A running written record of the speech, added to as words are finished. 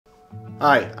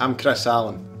Hi, I'm Chris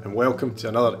Allen and welcome to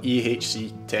another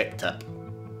EHC Tech Tip.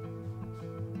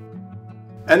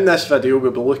 In this video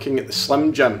we'll be looking at the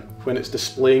Slimjim when it's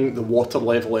displaying the water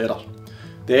level error.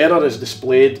 The error is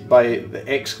displayed by the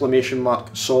exclamation mark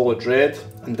solid red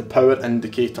and the power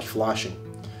indicator flashing.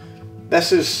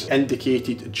 This is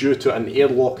indicated due to an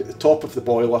airlock at the top of the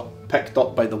boiler picked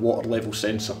up by the water level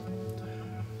sensor.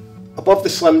 Above the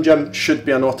Slimjim should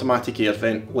be an automatic air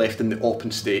vent left in the open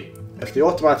state. If the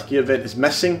automatic air vent is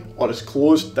missing or is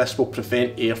closed, this will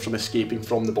prevent air from escaping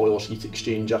from the boiler's heat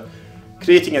exchanger,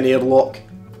 creating an airlock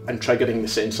and triggering the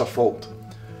sensor fault.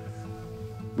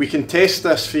 We can test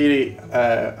this theory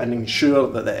and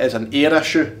ensure that it is an air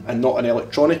issue and not an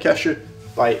electronic issue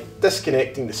by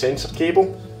disconnecting the sensor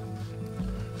cable,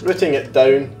 routing it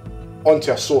down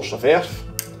onto a source of earth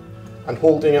and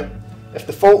holding it. If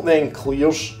the fault then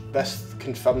clears, this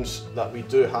confirms that we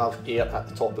do have air at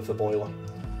the top of the boiler.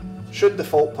 Should the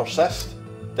fault persist,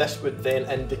 this would then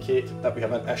indicate that we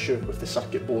have an issue with the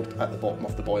circuit board at the bottom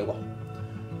of the boiler.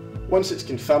 Once it's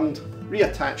confirmed,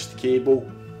 reattach the cable,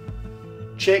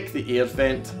 check the air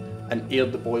vent and air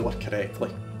the boiler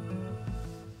correctly.